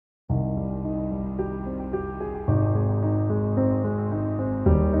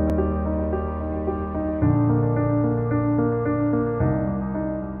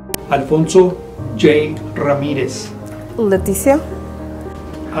Alfonso J. Ramirez. Leticia.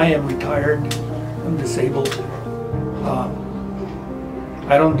 I am retired. I'm disabled.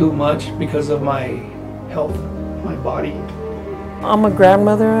 I don't do much because of my health, my body. I'm a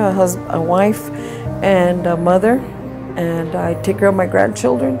grandmother, a wife, and a mother, and I take care of my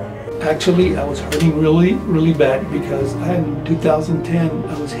grandchildren. Actually, I was hurting really bad because in 2010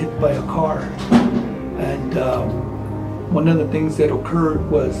 I was hit by a car, and one of the things that occurred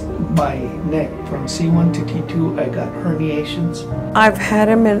was my neck from C1 to T2. I got herniations. I've had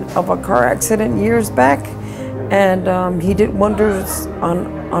him in a car accident years back, and he did wonders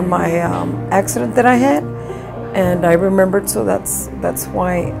on my accident that I had, and I remembered, so that's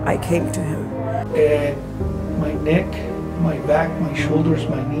why I came to him. And my neck, my back, my shoulders,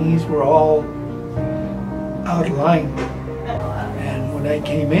 my knees were all out of line. And when I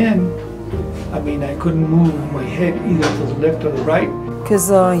came in, I couldn't move my head either to the left or the right. Because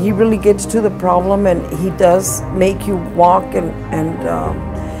he really gets to the problem, and he does make you walk, and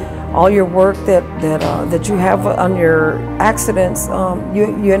all your work that you have on your accidents,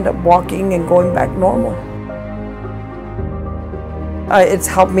 you end up walking and going back normal. It's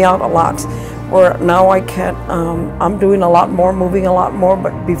helped me out a lot. Where now I can't, I'm doing a lot more, moving a lot more,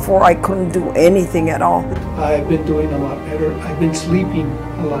 but before I couldn't do anything at all. I've been doing a lot better. I've been sleeping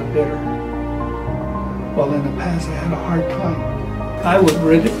a lot better. While in the past I had a hard time. I would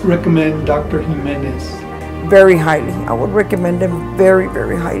recommend Dr. Jimenez. Very highly. I would recommend him very,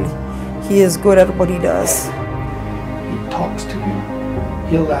 very highly. He is good at what he does. He talks to you.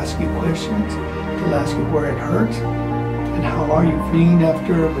 He'll ask you questions. He'll ask you where it hurts and how are you feeling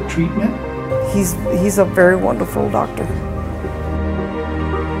after the treatment. He's a very wonderful doctor.